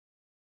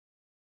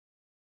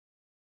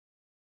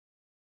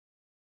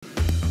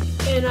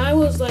and I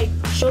was like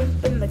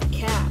jumping the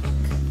cap.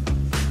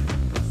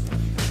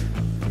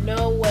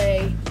 No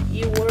way,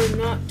 you were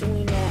not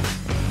doing that,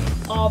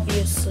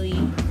 obviously.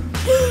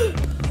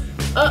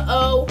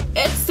 Uh-oh,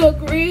 it's the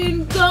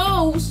green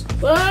ghost!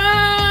 Ah!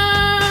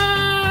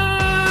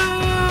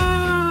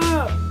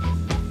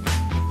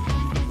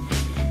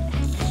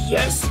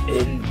 Yes,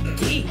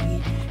 indeed,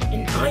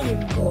 and I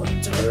am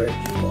going to hurt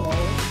you all.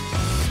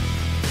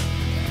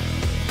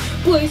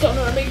 Please don't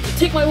hurt me.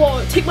 Take my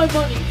wallet, take my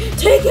money,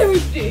 take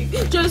everything.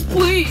 Just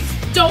please,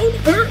 don't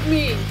hurt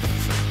me.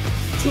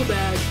 Too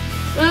bad.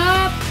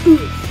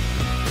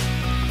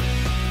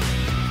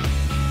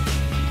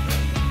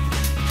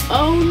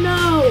 Oh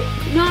no,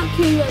 not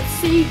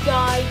KFC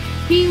guy.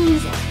 He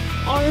was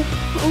our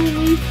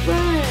only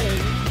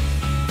friend.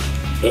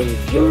 And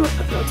you're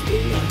about to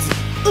be next.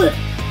 Ugh.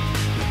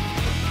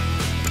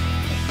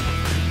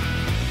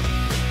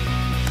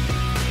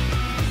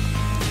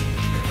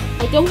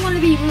 I don't want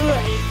to be rude or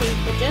anything,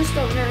 but just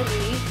don't hurt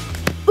me.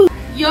 Ooh.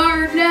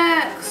 You're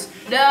next.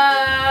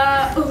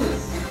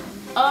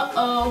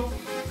 Uh-oh.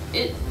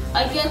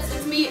 I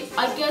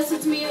guess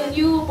it's me and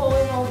you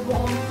blowing a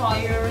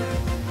bonfire.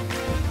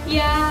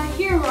 Yeah,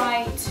 you're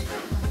right.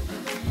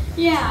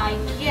 Yeah, I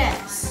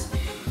guess.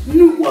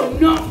 No, well,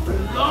 not for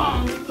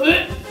long.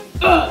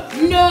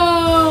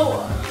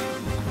 No!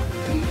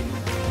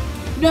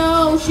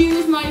 No, she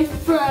was my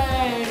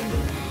friend.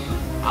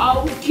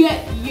 I'll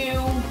get you.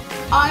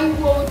 I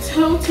will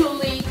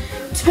totally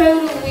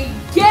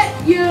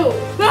get you.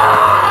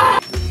 Ah!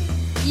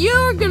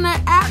 You're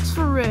gonna ask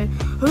for it.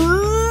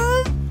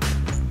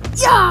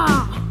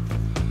 Yeah!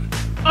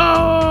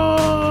 Oh!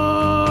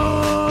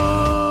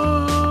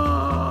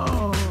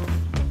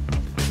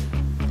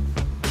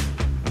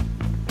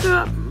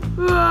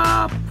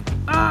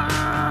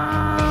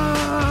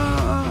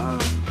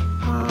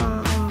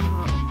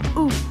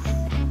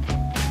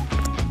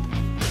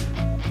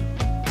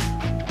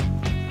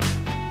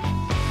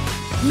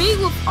 Me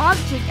with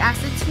object as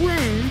a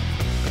twin.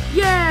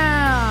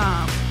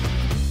 Yeah!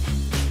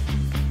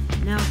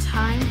 Now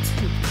time to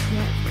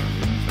get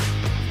him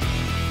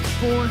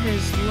for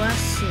his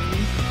lesson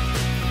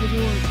for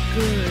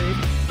good.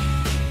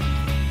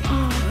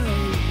 Oh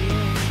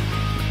yeah.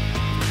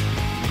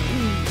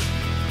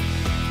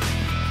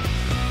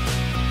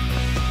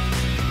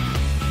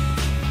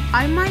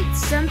 I might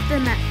send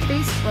them at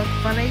Facebook,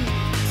 but I